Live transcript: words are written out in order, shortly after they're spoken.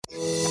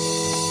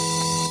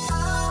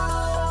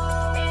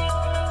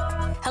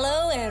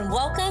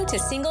Welcome to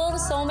Single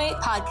Soulmate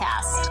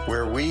Podcast,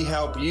 where we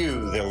help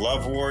you, the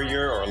love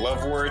warrior or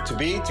love warrior to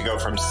be, to go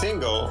from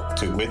single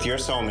to with your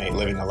soulmate,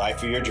 living the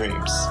life of your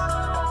dreams.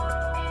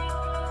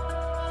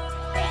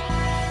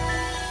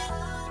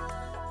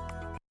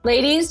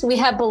 Ladies, we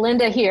have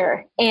Belinda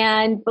here,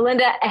 and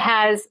Belinda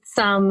has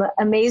some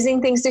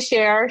amazing things to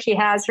share. She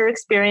has her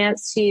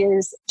experience. She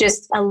is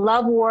just a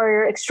love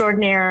warrior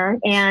extraordinaire.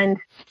 And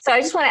so I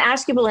just want to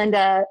ask you,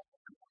 Belinda,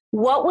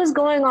 what was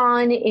going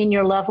on in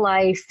your love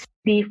life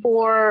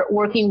before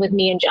working with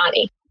me and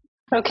Johnny?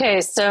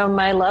 Okay, so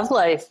my love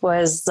life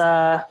was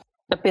a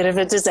bit of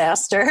a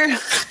disaster.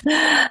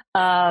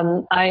 I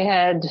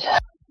had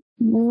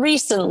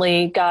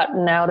recently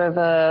gotten out of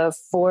a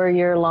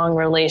 4-year-long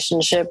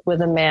relationship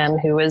with a man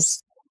who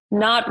was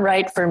not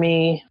right for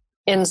me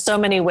in so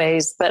many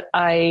ways, but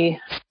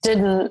I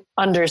didn't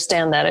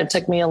understand that. It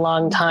took me a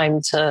long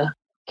time to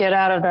get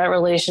out of that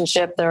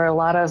relationship. There were a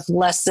lot of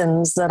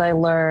lessons that I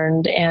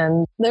learned,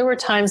 and there were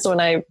times when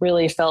I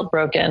really felt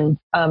broken.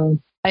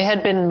 I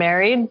had been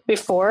married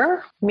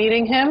before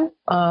meeting him.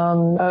 I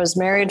was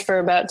married for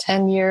about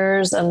 10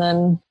 years, and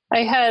then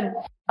I had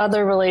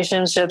other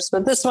relationships,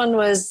 but this one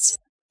was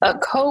a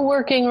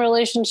co-working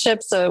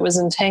relationship, so it was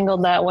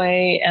entangled that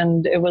way.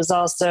 And it was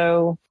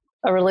also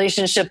a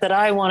relationship that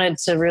I wanted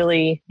to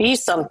really be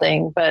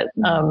something, but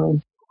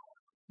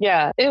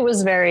it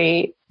was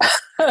very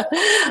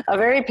a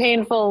very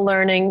painful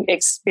learning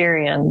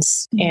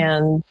experience.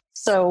 And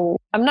so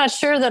I'm not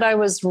sure that I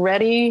was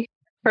ready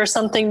for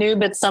something new,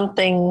 but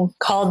something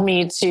called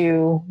me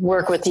to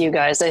work with you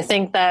guys. I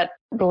think that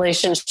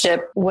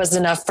relationship was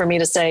enough for me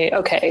to say,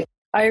 okay,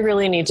 I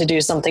really need to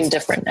do something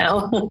different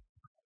now.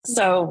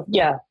 So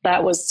yeah,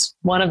 that was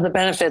one of the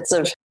benefits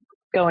of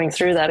going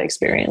through that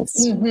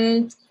experience.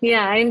 Mm-hmm.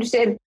 Yeah, I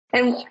understand.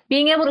 And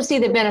being able to see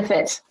the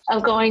benefit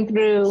of going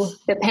through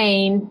the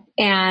pain.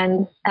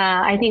 And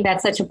I think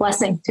that's such a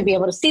blessing to be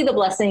able to see the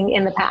blessing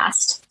in the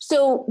past.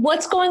 So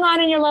what's going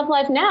on in your love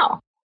life now?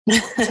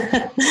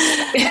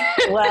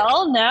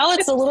 Well, now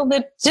it's a little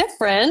bit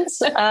different.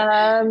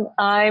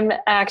 I'm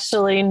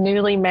actually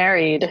newly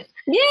married.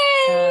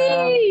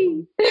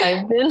 Yay!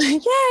 I've been,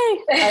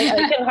 yay!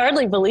 I can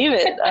hardly believe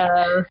it.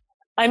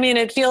 I mean,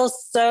 it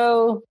feels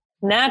so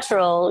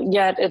natural,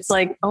 yet it's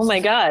like, oh my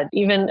God,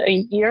 even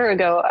a year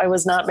ago, I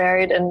was not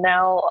married. And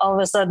now all of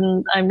a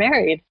sudden I'm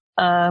married.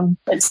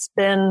 It's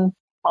been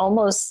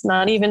almost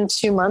not even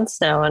 2 months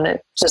now, and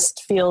it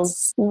just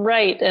feels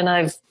right. And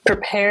I've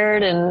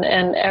prepared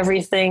and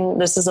everything.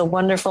 This is a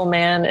wonderful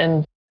man.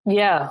 And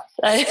yeah,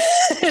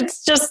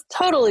 it's just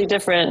totally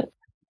different.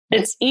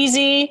 It's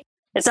easy.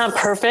 It's not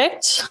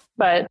perfect,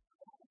 but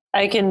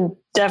I can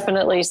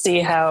definitely see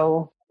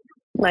how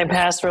my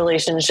past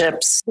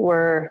relationships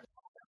were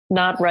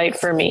not right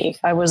for me.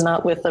 I was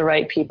not with the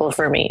right people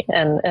for me.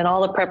 And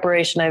all the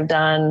preparation I've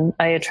done,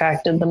 I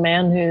attracted the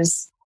man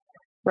who's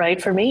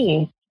right for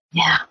me.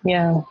 Yeah.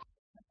 Yeah.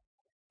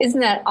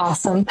 Isn't that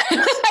awesome?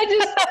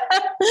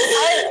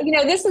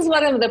 This is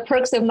one of the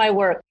perks of my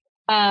work,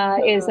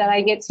 is that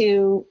I get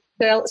to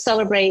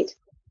celebrate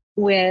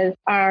with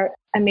our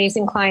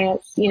amazing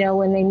clients,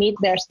 when they meet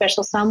their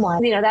special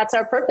someone. That's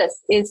our purpose,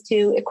 is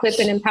to equip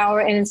and empower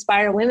and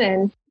inspire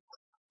women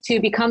to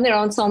become their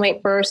own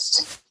soulmate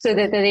first, so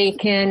that they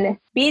can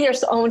be their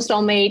own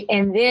soulmate,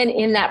 and then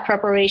in that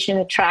preparation,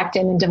 attract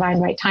in divine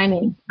right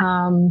timing.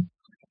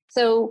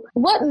 So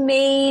what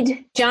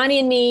made Johnny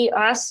and me,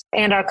 us,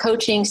 and our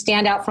coaching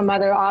stand out from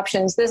other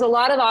options? There's a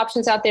lot of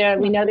options out there.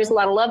 We know there's a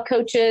lot of love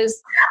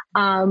coaches.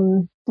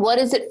 What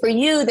is it for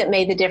you that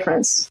made the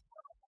difference?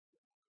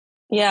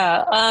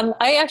 Yeah,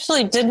 I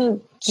actually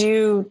didn't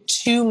do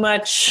too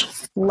much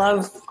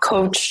love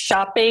coach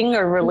shopping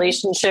or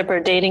relationship or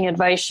dating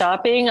advice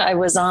shopping. I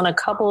was on a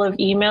couple of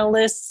email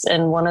lists,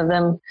 and one of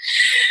them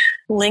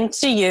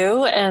linked to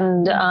you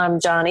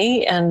and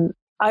Johnny. And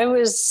I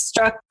was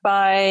struck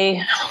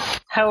by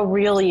how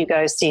real you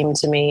guys seemed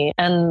to me,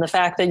 and the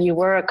fact that you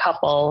were a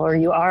couple, or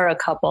you are a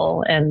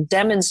couple, and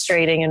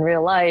demonstrating in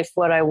real life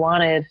what I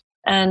wanted.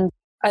 And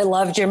I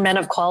loved your Men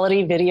of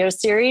Quality video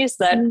series.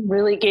 That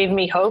really gave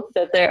me hope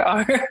that there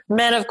are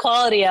men of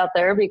quality out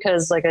there,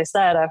 because like I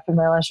said, after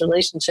my last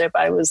relationship,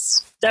 I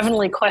was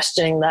definitely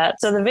questioning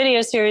that. So the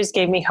video series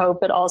gave me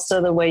hope, but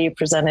also the way you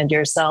presented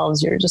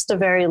yourselves. You're just a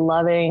very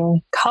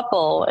loving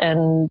couple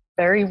and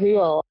very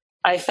real.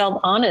 I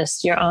felt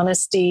honest. Your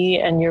honesty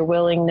and your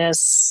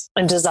willingness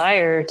and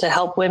desire to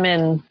help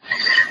women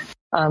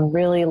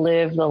really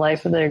live the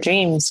life of their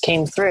dreams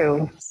came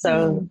through.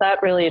 So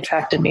that really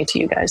attracted me to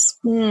you guys.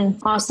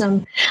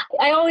 Awesome.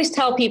 I always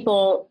tell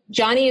people,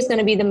 Johnny is going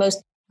to be the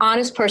most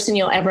honest person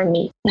you'll ever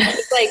meet.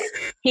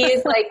 He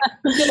is like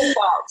no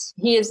fault.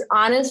 He is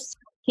honest.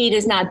 He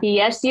does not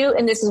BS you.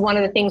 And this is one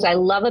of the things I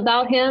love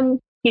about him.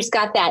 He's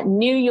got that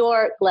New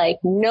York,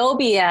 no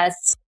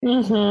BS.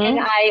 Mm-hmm. And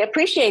I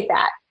appreciate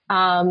that.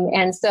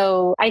 And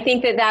so I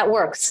think that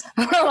works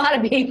for a lot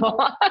of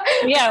people.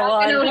 Yeah, well,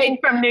 I'm being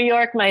from New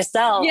York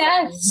myself.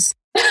 Yes.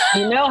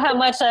 You know how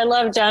much I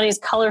love Johnny's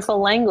colorful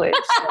language.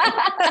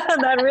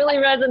 That really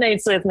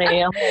resonates with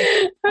me. I'm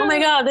like, oh my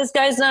God, this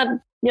guy's not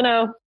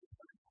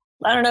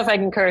I don't know if I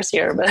can curse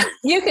here, but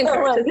you can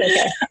curse.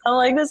 Okay. I'm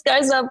like, this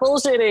guy's not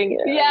bullshitting.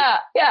 Yeah.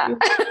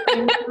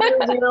 And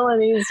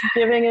he's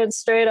giving it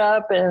straight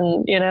up.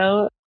 And,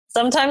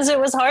 sometimes it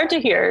was hard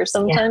to hear.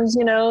 Sometimes,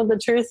 the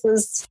truth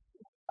was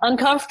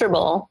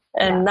uncomfortable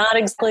and not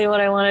exactly what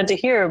I wanted to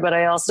hear. But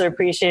I also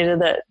appreciated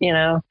that,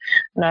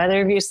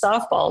 neither of you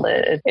softballed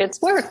it.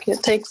 It's work.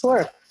 It takes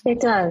work. It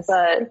does.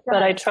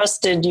 But I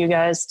trusted you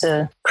guys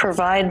to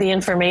provide the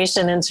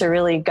information and to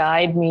really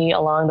guide me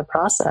along the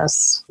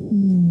process.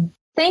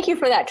 Thank you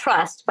for that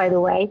trust, by the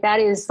way.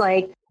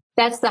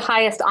 That's the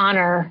highest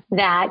honor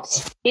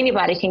that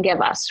anybody can give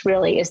us,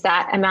 really, is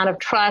that amount of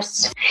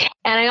trust.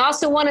 And I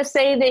also want to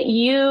say that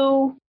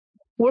you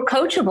were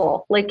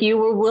coachable. Like, you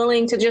were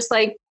willing to just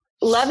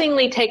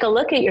lovingly take a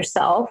look at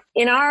yourself.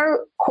 In our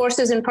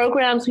courses and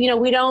programs, we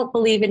don't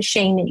believe in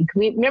shaming.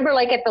 We remember,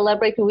 at the Love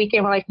Breakthrough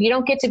Weekend, we're like, you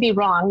don't get to be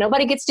wrong.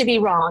 Nobody gets to be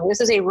wrong.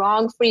 This is a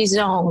wrong-free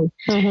zone.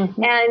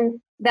 Mm-hmm.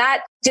 And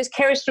that just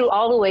carries through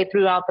all the way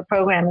throughout the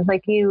program. It's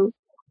like you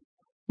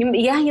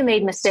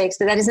made mistakes,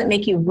 but that doesn't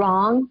make you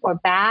wrong or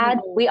bad.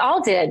 Mm-hmm. We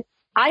all did.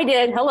 I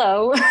did.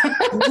 Hello.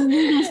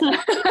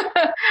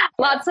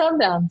 Lots of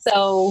them.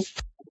 So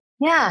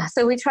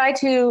we try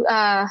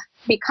to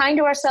be kind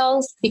to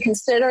ourselves, be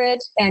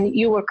considerate, and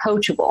you were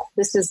coachable.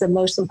 This is the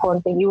most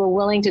important thing. You were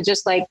willing to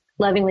just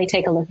lovingly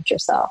take a look at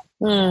yourself.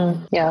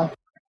 Yeah.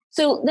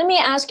 So let me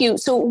ask you,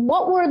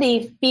 what were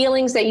the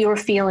feelings that you were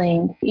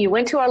feeling? You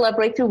went to our Love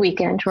Breakthrough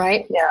Weekend,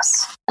 right?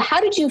 Yes.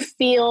 How did you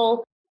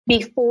feel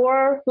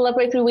before the Love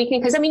Breakthrough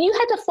Weekend? Because, you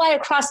had to fly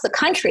across the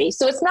country.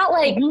 So it's not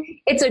like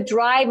it's a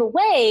drive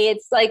away.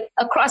 It's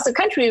across the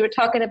country. We were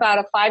talking about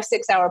a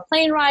 5-6 hour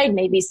plane ride,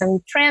 maybe some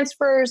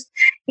transfers,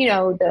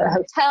 the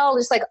hotel,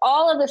 just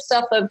all of the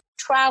stuff of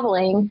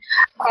traveling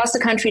across the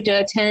country to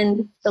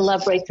attend the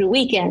Love Breakthrough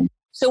Weekend.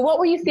 So what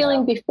were you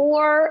feeling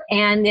before?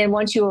 And then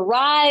once you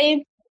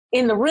arrived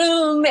in the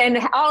room and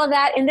all of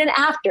that, and then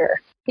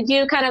after? Could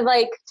you kind of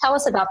tell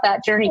us about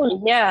that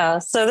journey? Yeah.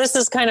 So this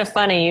is kind of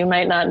funny. You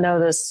might not know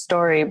this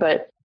story,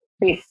 but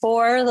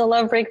before the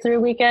Love Breakthrough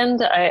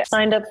Weekend, I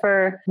signed up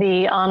for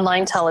the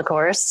online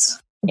telecourse.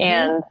 Mm-hmm.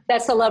 And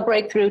that's the Love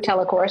Breakthrough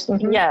telecourse.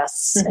 Mm-hmm.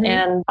 Yes. Mm-hmm.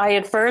 And I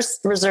had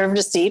first reserved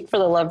a seat for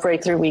the Love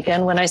Breakthrough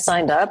Weekend when I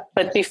signed up.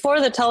 But before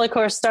the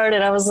telecourse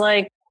started, I was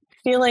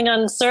feeling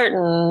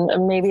uncertain,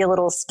 maybe a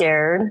little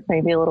scared,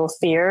 maybe a little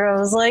fear. I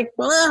was like,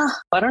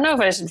 I don't know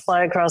if I should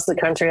fly across the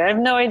country. I have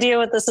no idea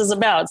what this is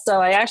about. So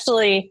I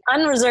actually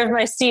unreserved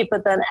my seat.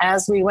 But then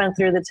as we went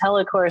through the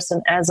telecourse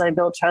and as I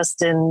built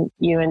trust in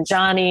you and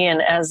Johnny,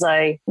 and as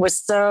I was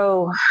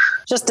so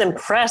just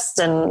impressed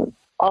and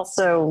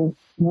also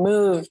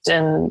moved,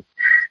 and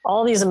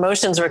all these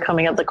emotions were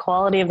coming up, the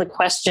quality of the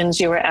questions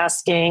you were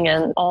asking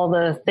and all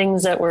the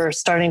things that were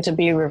starting to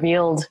be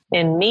revealed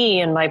in me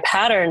and my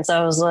patterns,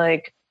 I was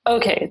like,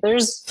 okay,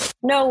 there's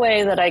no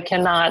way that I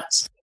cannot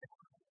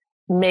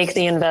make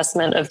the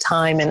investment of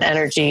time and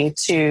energy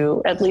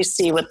to at least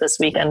see what this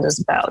weekend is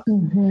about.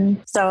 Mm-hmm.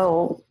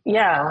 So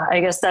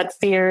I guess that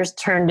fear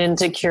turned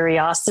into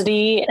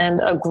curiosity and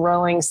a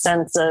growing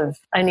sense of,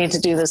 I need to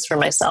do this for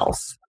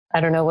myself. I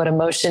don't know what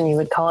emotion you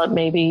would call it.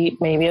 Maybe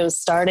it was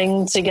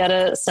starting to get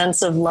a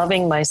sense of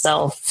loving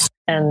myself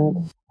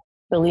and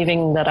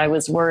believing that I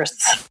was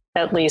worth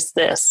at least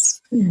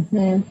this.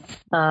 Mm-hmm.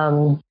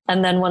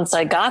 And then once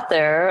I got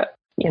there,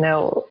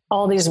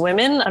 all these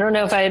women, I don't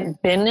know if I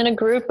had been in a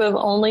group of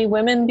only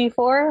women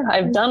before.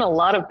 I've done a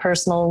lot of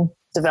personal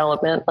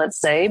development, let's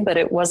say, but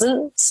it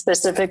wasn't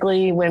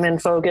specifically women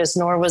focused,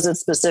 nor was it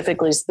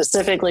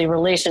specifically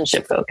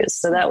relationship focused.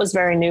 So that was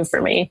very new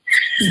for me.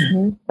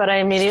 Mm-hmm. But I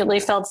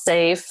immediately felt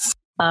safe.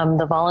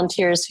 The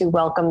volunteers who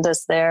welcomed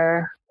us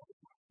there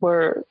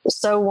were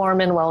so warm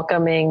and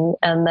welcoming.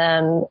 And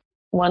then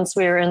once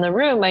we were in the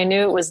room, I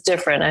knew it was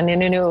different. I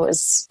knew it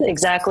was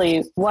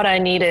exactly what I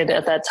needed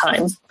at that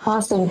time.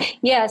 Awesome.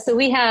 Yeah. So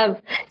we have,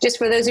 just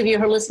for those of you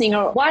who are listening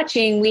or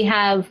watching, we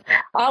have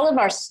all of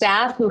our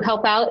staff who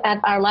help out at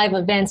our live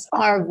events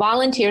are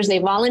volunteers. They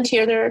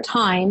volunteer their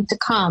time to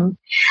come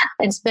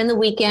and spend the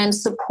weekend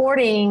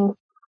supporting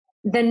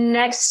the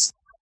next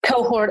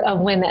cohort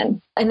of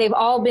women. And they've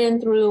all been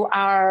through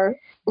our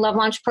Love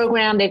Launch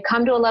program. They've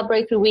come to a Love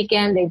Breakthrough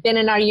Weekend. They've been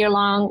in our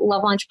year-long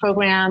Love Launch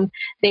program.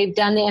 They've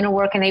done the inner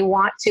work, and they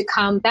want to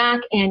come back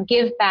and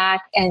give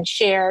back and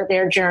share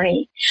their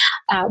journey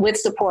with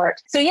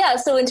support. So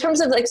in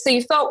terms of so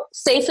you felt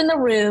safe in the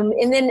room.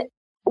 And then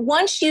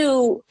once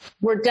you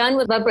were done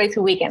with Love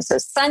Breakthrough Weekend, so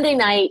Sunday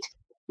night,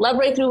 Love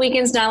Breakthrough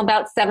Weekend's now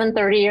about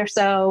 7:30 or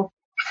so.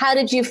 How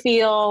did you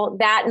feel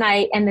that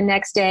night and the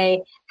next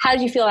day? How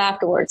did you feel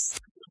afterwards?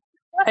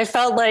 I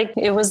felt like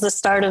it was the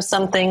start of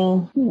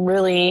something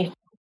really,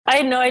 I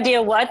had no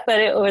idea what, but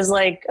it was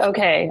like,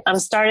 okay, I'm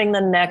starting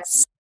the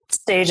next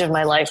stage of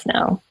my life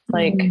now.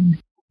 I'm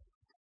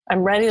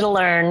ready to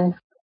learn.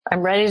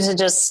 I'm ready to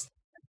just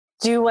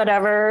do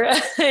whatever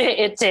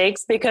it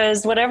takes,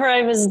 because whatever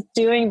I was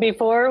doing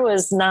before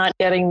was not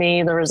getting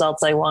me the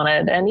results I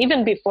wanted. And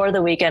even before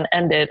the weekend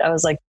ended, I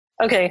was like,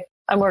 okay,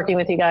 I'm working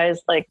with you guys.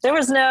 Like there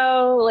was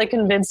no like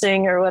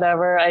convincing or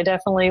whatever. I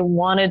definitely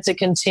wanted to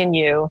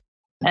continue.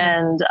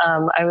 And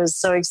I was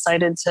so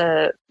excited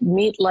to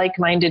meet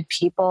like-minded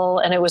people.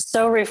 And it was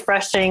so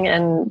refreshing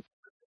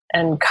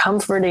and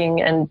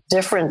comforting and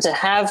different to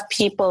have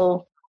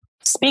people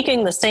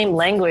speaking the same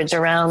language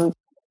around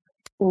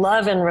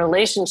love and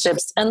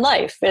relationships and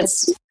life.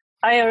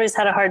 I always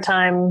had a hard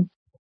time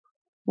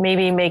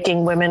maybe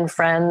making women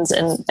friends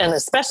and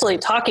especially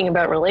talking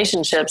about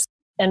relationships.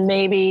 And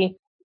maybe,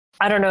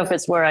 I don't know if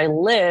it's where I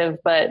live,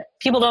 but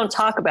people don't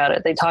talk about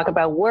it. They talk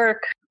about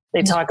work.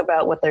 They talk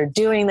about what they're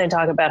doing. They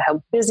talk about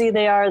how busy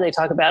they are. They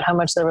talk about how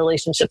much their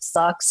relationship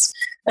sucks.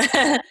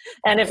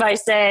 And if I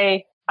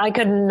say,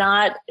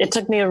 it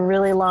took me a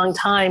really long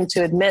time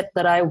to admit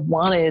that I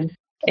wanted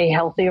a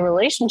healthy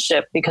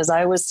relationship because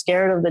I was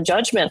scared of the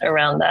judgment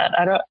around that.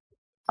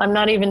 I'm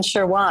not even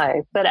sure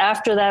why. But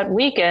after that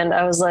weekend,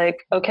 I was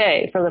like,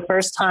 okay, for the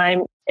first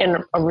time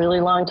in a really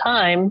long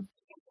time,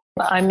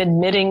 I'm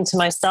admitting to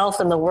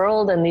myself and the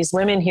world and these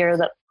women here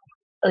that,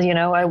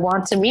 I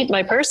want to meet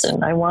my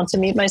person. I want to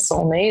meet my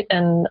soulmate,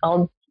 and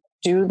I'll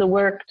do the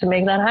work to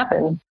make that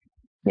happen.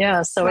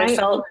 Yeah. So I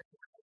felt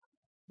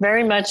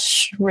very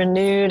much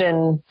renewed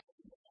and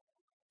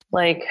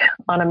like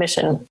on a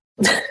mission.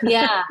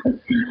 Yeah.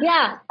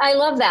 Yeah. I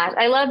love that.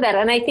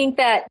 And I think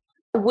that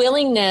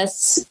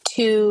willingness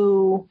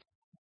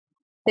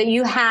that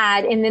you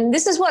had, and then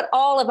this is what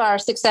all of our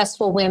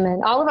successful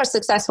women, all of our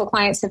successful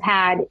clients have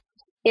had,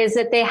 is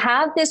that they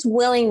have this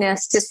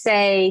willingness to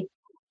say,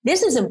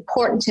 this is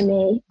important to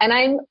me. And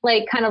I'm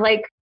like, kind of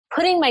like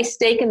putting my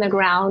stake in the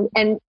ground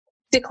and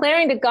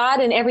declaring to God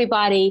and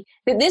everybody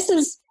that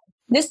this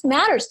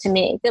matters to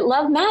me, that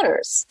love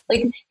matters.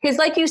 Like, because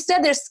like you said,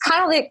 there's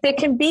kind of like, there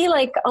can be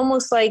like,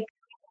 almost like,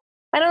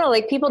 I don't know,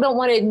 like people don't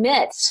want to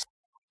admit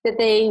that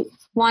they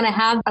want to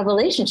have a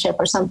relationship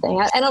or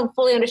something. I don't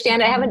fully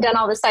understand. I haven't done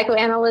all the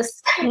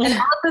psychoanalyst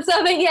analysis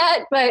of it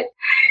yet,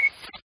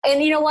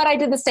 and you know what? I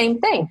did the same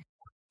thing.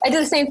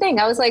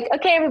 I was like,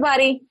 okay,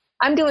 everybody,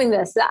 I'm doing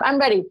this. I'm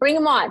ready. Bring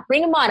them on.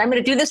 I'm going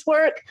to do this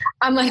work.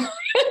 I'm like,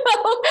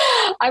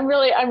 I'm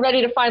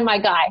ready to find my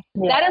guy.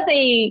 Yeah. That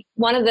is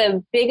one of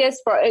the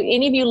biggest for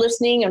any of you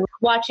listening and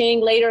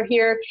watching later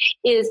here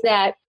is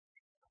that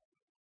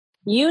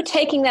you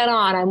taking that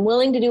on. I'm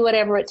willing to do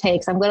whatever it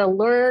takes. I'm going to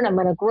learn. I'm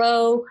going to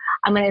grow.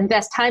 I'm going to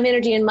invest time,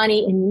 energy, and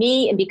money in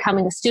me and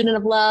becoming a student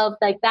of love.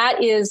 Like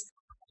that is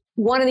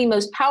one of the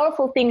most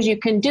powerful things you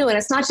can do. And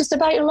it's not just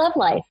about your love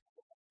life.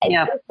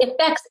 Yeah. It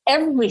affects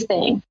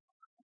everything.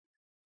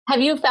 Have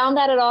you found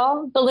that at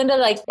all, Belinda?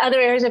 Like other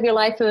areas of your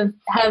life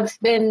have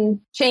been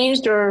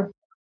changed or?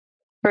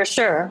 For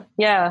sure.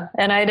 Yeah.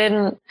 And I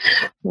didn't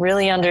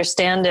really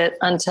understand it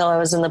until I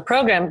was in the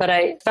program, but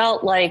I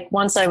felt like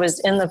once I was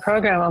in the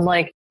program, I'm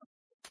like,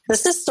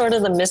 this is sort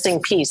of the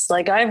missing piece.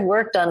 Like I've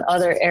worked on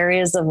other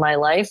areas of my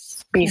life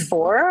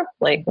before,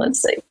 like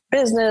let's say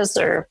business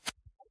or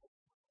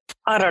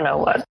I don't know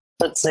what,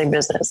 let's say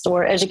business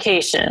or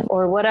education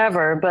or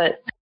whatever.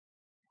 But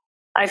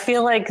I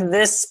feel like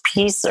this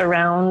piece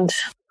around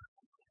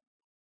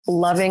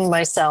loving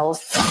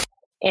myself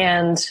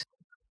and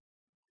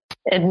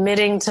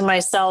admitting to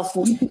myself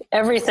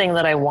everything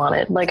that I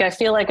wanted. Like, I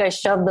feel like I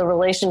shoved the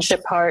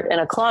relationship part in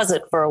a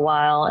closet for a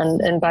while.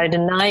 And by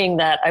denying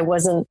that, I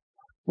wasn't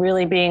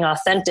really being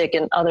authentic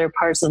in other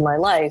parts of my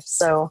life.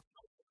 So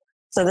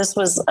this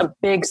was a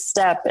big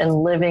step in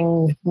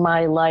living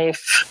my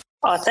life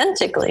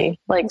authentically,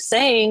 like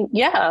saying,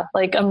 yeah,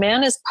 like a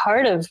man is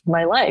part of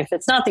my life.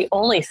 It's not the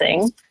only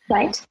thing.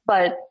 Right.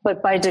 But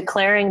by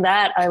declaring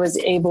that, I was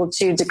able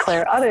to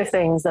declare other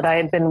things that I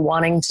had been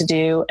wanting to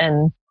do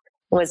and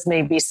was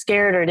maybe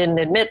scared or didn't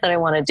admit that I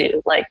want to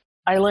do. Like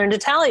I learned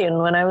Italian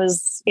when I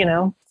was,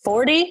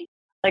 40.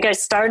 Like I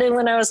started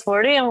when I was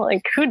 40. I'm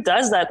like, who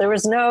does that? There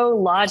was no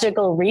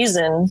logical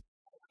reason,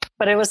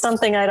 but it was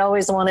something I'd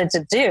always wanted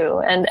to do.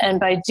 And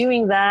by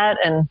doing that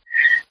and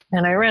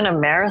I ran a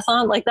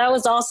marathon, like that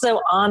was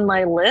also on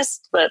my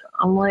list, but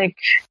I'm like,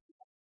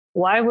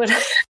 why would,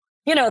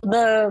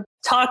 the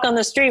talk on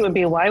the street would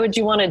be, why would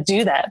you want to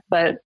do that?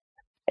 But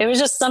it was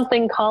just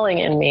something calling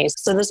in me.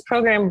 So this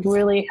program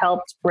really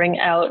helped bring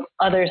out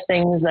other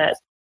things that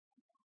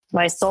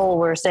my soul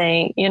were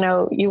saying,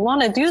 you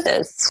want to do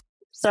this.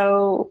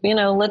 So,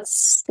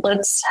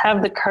 let's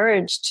have the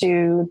courage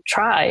to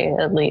try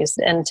at least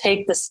and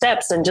take the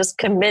steps and just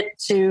commit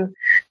to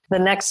the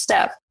next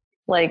step.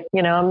 Like,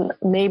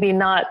 maybe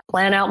not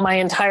plan out my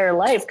entire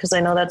life because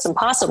I know that's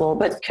impossible,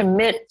 but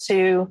commit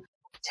to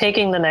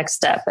taking the next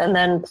step and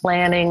then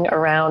planning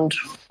around,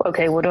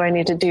 okay, what do I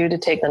need to do to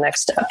take the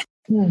next step?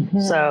 Mm-hmm.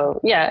 So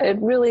yeah, it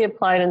really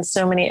applied in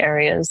so many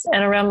areas.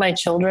 And around my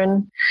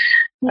children,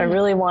 I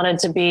really wanted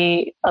to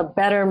be a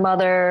better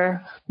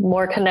mother,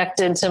 more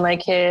connected to my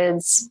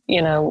kids,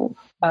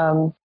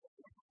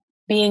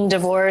 being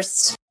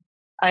divorced.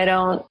 I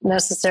don't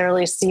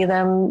necessarily see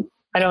them.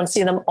 I don't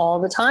see them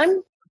all the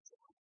time,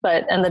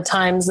 and the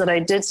times that I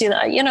did see them,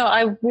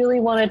 I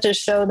really wanted to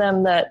show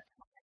them that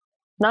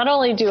not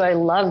only do I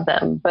love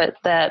them, but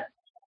that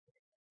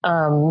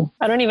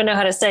I don't even know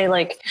how to say,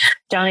 like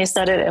Johnny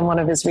said it in one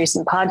of his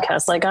recent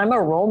podcasts, like I'm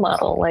a role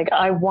model. Like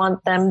I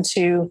want them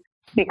to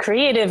be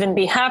creative and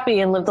be happy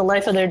and live the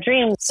life of their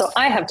dreams. So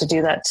I have to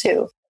do that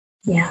too.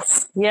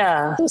 Yes.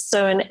 Yeah.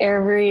 So in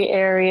every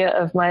area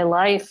of my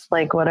life,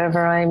 like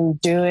whatever I'm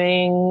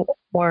doing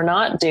or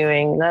not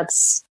doing,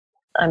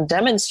 I'm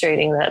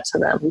demonstrating that to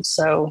them.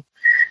 So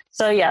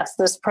yes,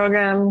 this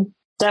program,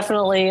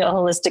 definitely a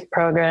holistic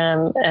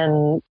program.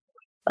 And,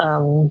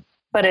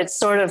 but it's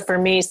sort of, for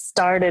me,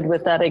 started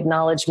with that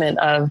acknowledgement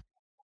of,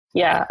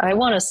 yeah, I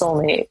want a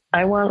soulmate.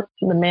 I want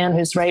the man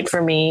who's right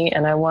for me,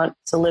 and I want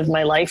to live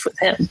my life with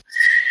him.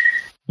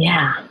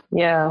 Yeah.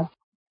 Yeah.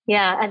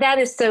 Yeah. And that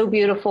is so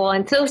beautiful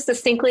and so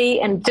succinctly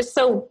and just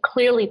so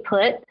clearly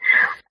put.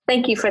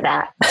 Thank you for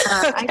that.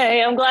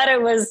 Okay. I'm glad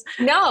it was.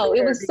 No,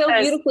 it was so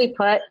beautifully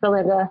put,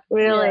 Belinda.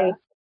 Really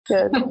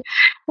good.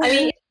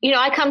 I mean,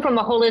 I come from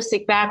a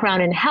holistic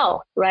background in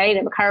health, right?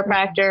 I'm a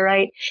chiropractor,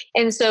 right?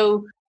 And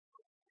so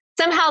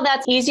somehow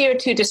that's easier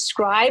to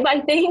describe, I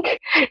think,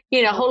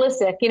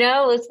 holistic,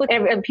 let's look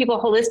at people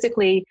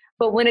holistically.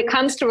 But when it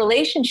comes to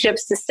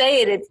relationships, to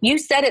say it, you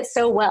said it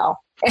so well.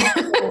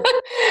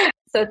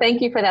 So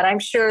thank you for that. I'm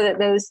sure that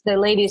the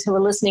ladies who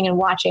are listening and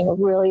watching will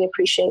really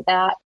appreciate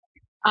that.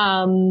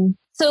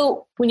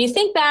 So when you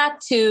think back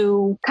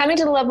to coming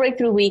to the Love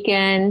Breakthrough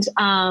Weekend,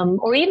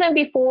 or even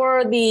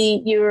before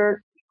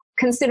you're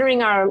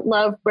considering our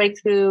Love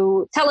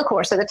Breakthrough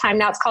telecourse at the time,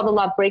 now it's called the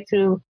Love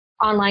Breakthrough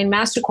Online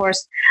Master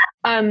Course.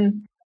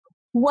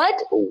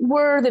 What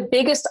were the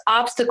biggest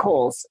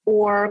obstacles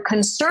or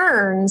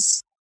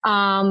concerns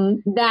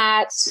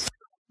that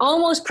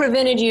almost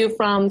prevented you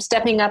from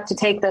stepping up to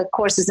take the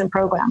courses and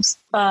programs?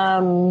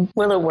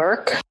 Will it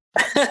work?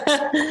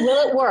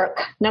 Will it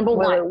work? Number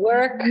one. Will it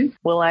work? Mm-hmm.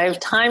 Will I have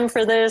time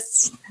for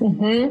this?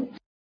 Mm-hmm.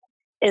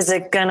 Is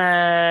it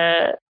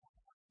gonna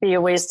be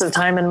a waste of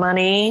time and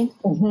money?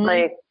 Mm-hmm.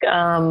 Like,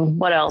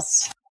 what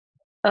else?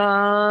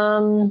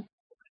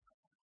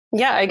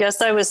 Yeah, I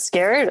guess I was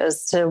scared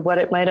as to what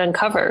it might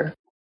uncover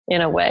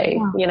in a way.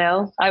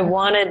 Yeah. I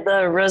wanted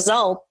the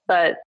result,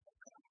 but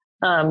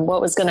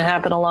what was going to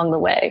happen along the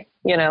way?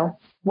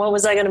 What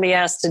was I going to be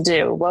asked to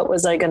do? What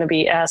was I going to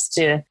be asked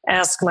to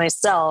ask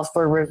myself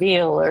or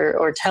reveal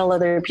or tell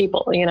other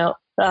people,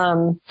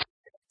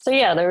 So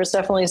yeah, there was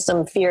definitely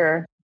some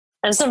fear,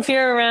 and some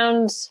fear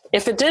around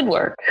if it did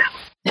work,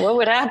 what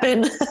would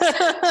happen? Bingo.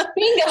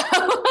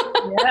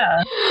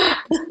 Yeah.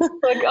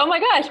 Like, oh my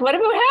gosh, what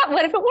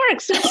if it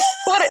works?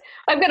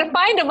 I'm going to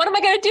find him. What am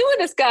I going to do with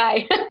this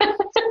guy?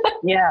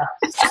 Yeah.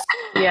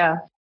 Yeah.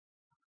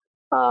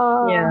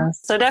 Yeah.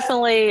 So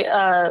definitely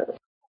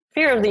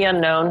fear of the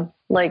unknown,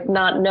 like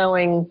not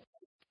knowing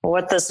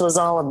what this was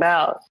all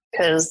about,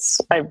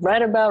 because I've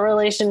read about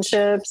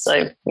relationships.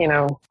 I've,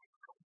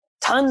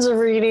 tons of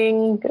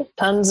reading,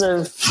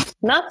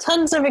 not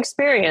tons of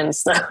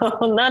experience, though,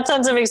 not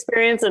tons of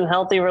experience in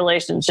healthy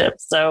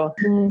relationships. So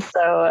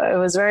it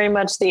was very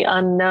much the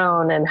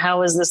unknown, and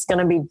how is this going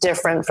to be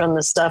different from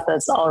the stuff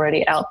that's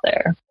already out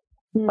there?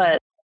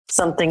 But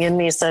something in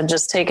me said,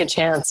 just take a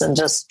chance and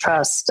just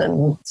trust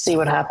and see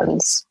what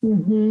happens.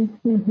 Mm-hmm.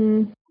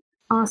 Mm-hmm.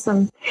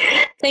 Awesome.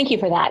 Thank you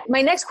for that.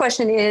 My next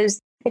question is,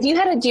 if you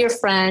had a dear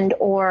friend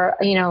or,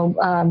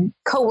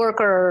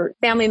 coworker,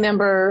 family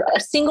member, a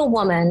single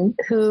woman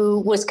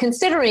who was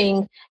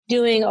considering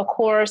doing a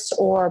course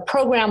or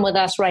program with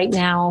us right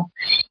now,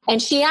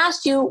 and she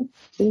asked you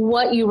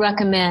what you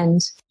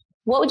recommend,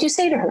 what would you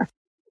say to her?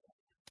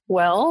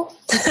 Well,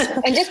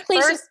 and just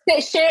please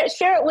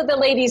share it with the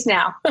ladies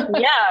now.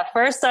 Yeah.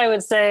 First, I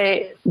would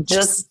say,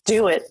 just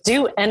do it.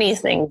 Do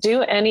anything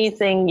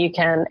you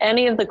can.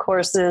 Any of the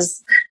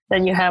courses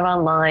that you have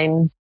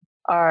online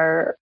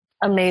are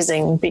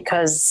amazing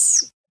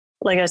because,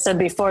 like I said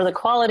before, the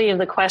quality of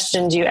the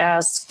questions you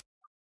ask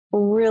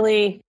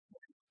really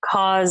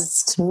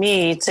caused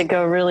me to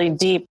go really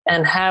deep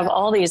and have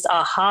all these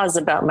ahas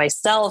about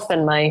myself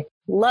and my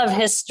love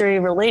history,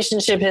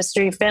 relationship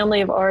history,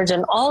 family of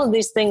origin, all of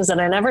these things that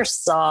I never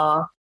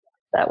saw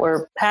that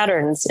were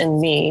patterns in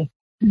me.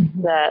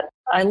 Mm-hmm. That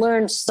I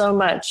learned so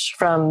much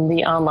from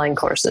the online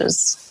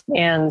courses.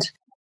 And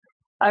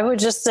I would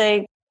just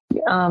say,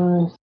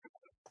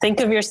 think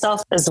of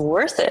yourself as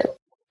worth it.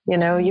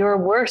 You're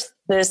worth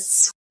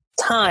this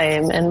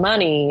time and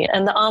money.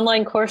 And the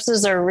online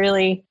courses are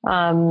really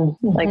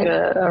like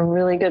a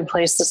really good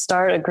place to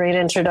start, a great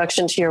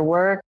introduction to your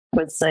work. I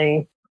would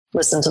say,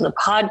 listen to the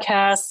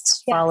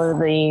podcast, follow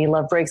the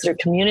Love Breakthrough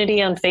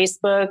community on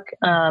Facebook,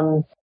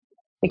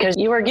 because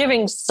you are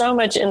giving so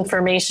much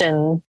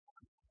information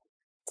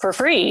for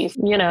free,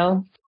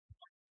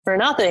 for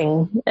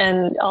nothing.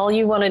 And all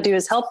you want to do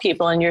is help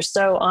people. And you're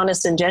so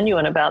honest and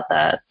genuine about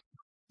that.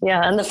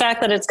 Yeah. And the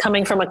fact that it's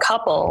coming from a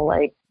couple,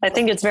 I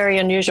think it's very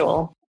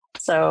unusual.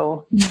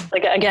 So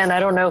again, I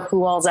don't know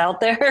who all's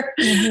out there,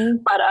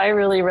 but I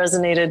really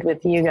resonated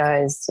with you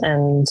guys.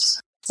 And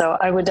so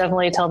I would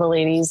definitely tell the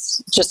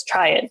ladies, just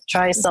try it,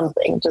 try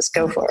something, just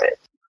go for it.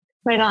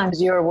 Right on.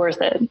 Because you're worth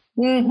it.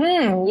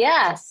 Mm-hmm.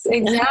 Yes,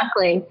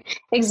 exactly.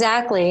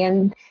 Exactly.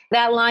 And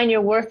that line,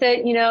 you're worth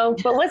it,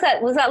 but was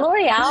that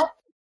L'Oreal?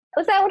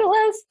 Was that what it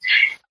was?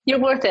 You're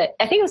worth it.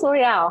 I think it was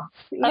L'Oreal.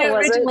 Oh,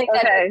 was originally it?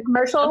 Okay. That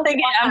commercial.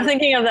 I'm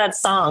thinking of that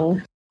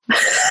song.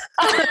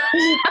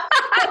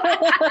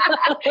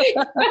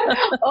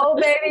 Oh,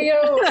 baby, you.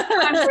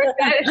 I'm worth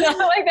it.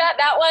 Something like that.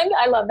 That one.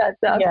 I love that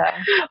stuff.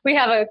 Yeah. We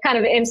have a kind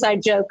of an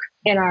inside joke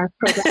in our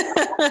program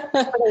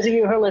for those of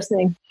you who are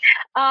listening.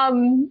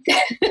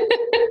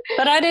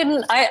 But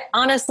I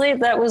honestly,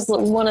 that was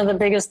one of the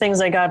biggest things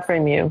I got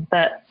from you,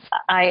 that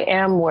I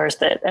am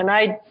worth it. And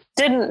I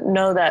didn't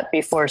know that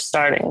before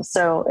starting.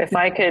 So if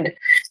I could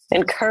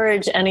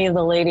encourage any of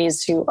the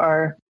ladies who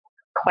are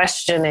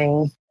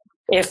questioning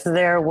if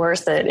they're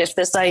worth it, if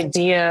this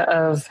idea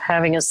of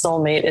having a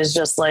soulmate is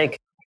just like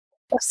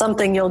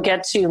something you'll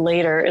get to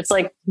later, it's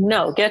like,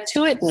 no, get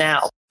to it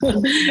now.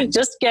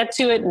 Just get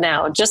to it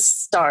now.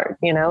 Just start.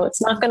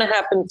 It's not going to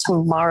happen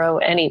tomorrow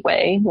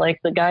anyway. Like,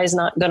 the guy's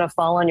not going to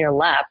fall on your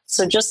lap.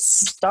 So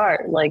just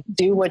start. Like,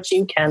 do what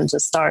you can to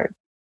start.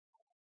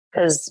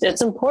 Because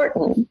it's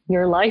important.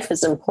 Your life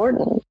is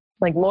important.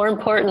 Like, more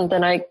important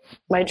than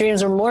my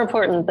dreams are more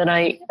important than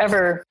I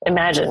ever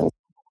imagined.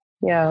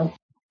 Yeah.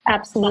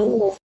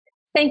 Absolutely.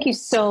 Thank you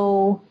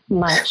so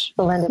much,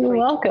 Belinda. You're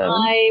welcome.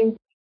 I'm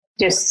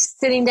just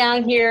sitting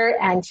down here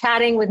and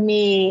chatting with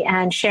me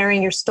and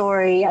sharing your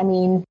story. I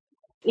mean,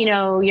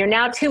 you're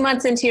now 2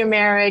 months into your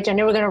marriage. I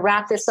know we're going to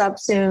wrap this up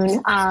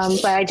soon.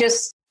 But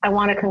I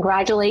want to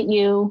congratulate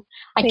you.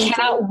 I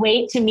cannot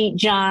wait to meet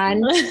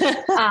John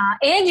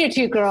and your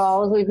two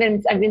girls.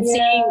 I've been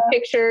seeing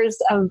pictures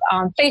on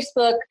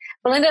Facebook.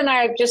 Belinda and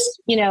I are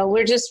just,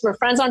 we're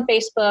friends on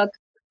Facebook.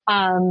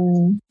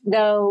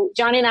 Though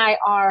Johnny and I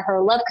are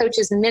her love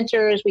coaches and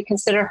mentors, we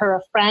consider her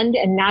a friend,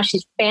 and now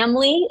she's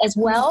family as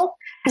well.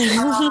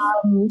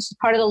 She's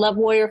part of the Love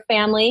Warrior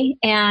family.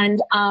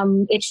 And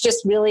it's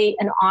just really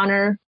an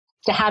honor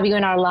to have you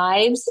in our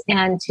lives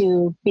and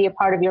to be a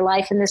part of your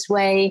life in this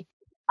way.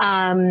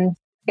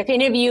 If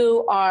any of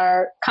you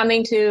are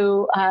coming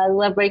to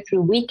Love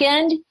Breakthrough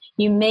Weekend,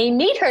 you may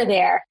meet her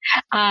there.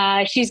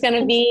 She's going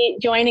to be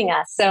joining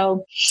us.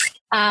 So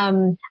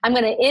I'm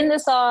going to end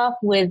this off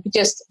with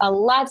just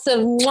lots of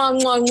mwah,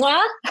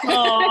 mwah,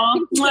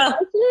 mwah.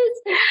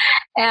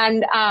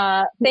 And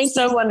thank you.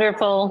 So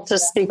wonderful to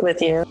speak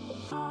with you.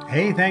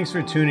 Hey, thanks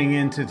for tuning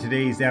in to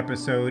today's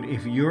episode.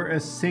 If you're a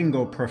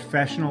single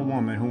professional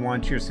woman who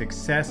wants your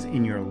success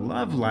in your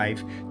love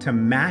life to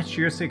match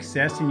your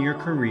success in your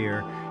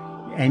career,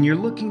 and you're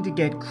looking to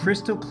get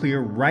crystal clear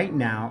right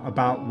now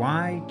about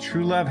why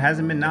true love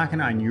hasn't been knocking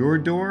on your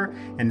door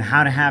and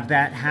how to have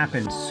that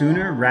happen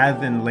sooner rather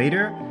than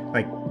later,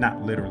 like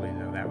not literally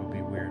though, that would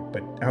be weird,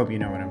 but I hope you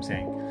know what I'm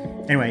saying.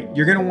 Anyway,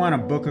 you're going to want to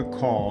book a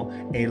call,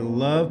 a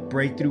Love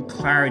Breakthrough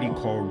Clarity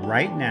call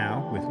right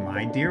now with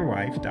my dear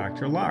wife,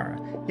 Dr. Lara.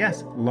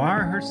 Yes,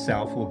 Lara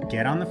herself will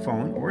get on the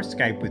phone or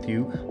Skype with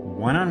you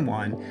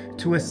one-on-one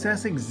to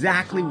assess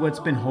exactly what's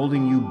been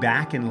holding you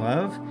back in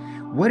love,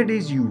 what it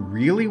is you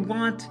really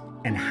want,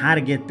 and how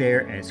to get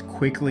there as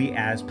quickly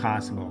as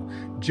possible.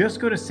 Just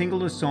go to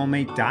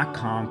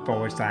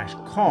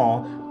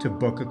singletosoulmate.com/call to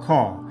book a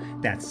call.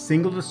 That's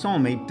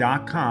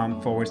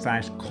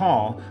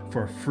singletosoulmate.com/call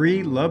for a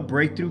free Love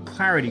Breakthrough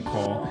Clarity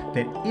call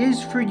that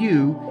is for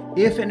you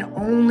if and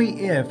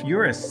only if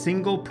you're a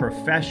single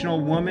professional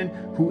woman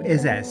who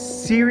is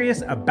as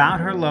serious about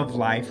her love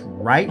life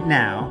right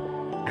now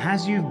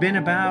as you've been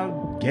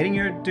about getting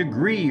your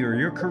degree or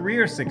your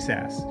career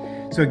success.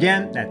 So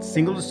again, that's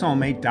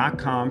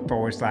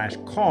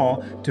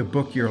singletosoulmate.com/call to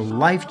book your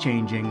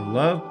life-changing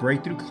Love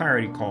Breakthrough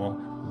Clarity call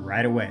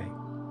right away.